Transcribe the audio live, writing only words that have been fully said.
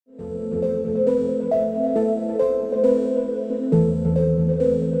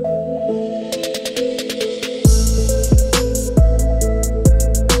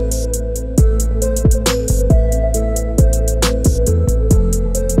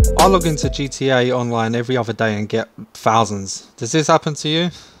I log into GTA Online every other day and get thousands. Does this happen to you?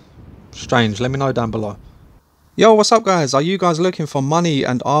 Strange, let me know down below. Yo, what's up guys? Are you guys looking for money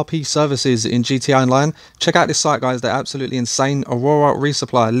and RP services in GTA Online? Check out this site guys, they're absolutely insane. Aurora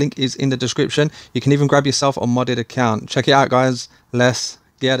Resupply, link is in the description. You can even grab yourself a modded account. Check it out guys, let's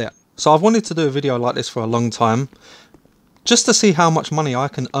get it. So I've wanted to do a video like this for a long time, just to see how much money I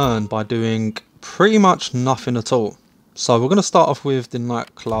can earn by doing pretty much nothing at all. So we're going to start off with the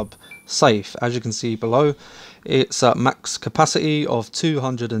nightclub safe. As you can see below, it's at max capacity of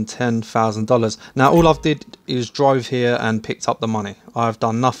 $210,000. Now all I've did is drove here and picked up the money. I've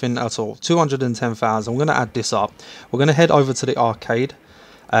done nothing at all. 210,000. I'm going to add this up. We're going to head over to the arcade.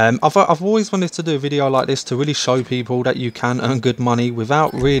 I've always wanted to do a video like this to really show people that you can earn good money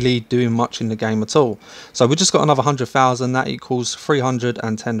without really doing much in the game at all. So we just got another 100,000, that equals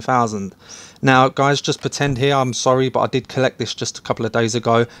 310,000. Now guys, just pretend here, I'm sorry, but I did collect this just a couple of days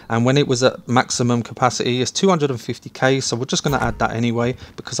ago, and when it was at maximum capacity, it's 250k, so we're just going to add that anyway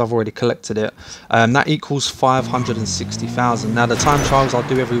because I've already collected it. That equals 560,000. Now the time trials I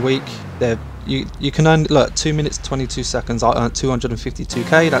do every week, you can earn, look, 2 minutes 22 seconds I earned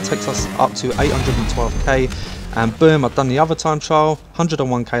 252k. That takes us up to 812k, and boom, I've done the other time trial,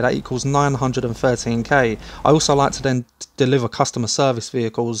 101k, that equals 913k. I also like to then deliver customer service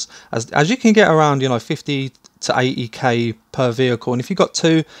vehicles, as you can get around, you know, 50 to 80k per vehicle, and if you've got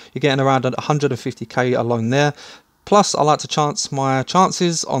two, you're getting around 150k alone there. Plus, I like to chance my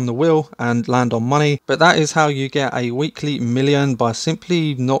chances on the wheel and land on money. But that is how you get a weekly million, by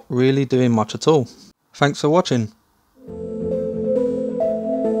simply not really doing much at all. Thanks for watching.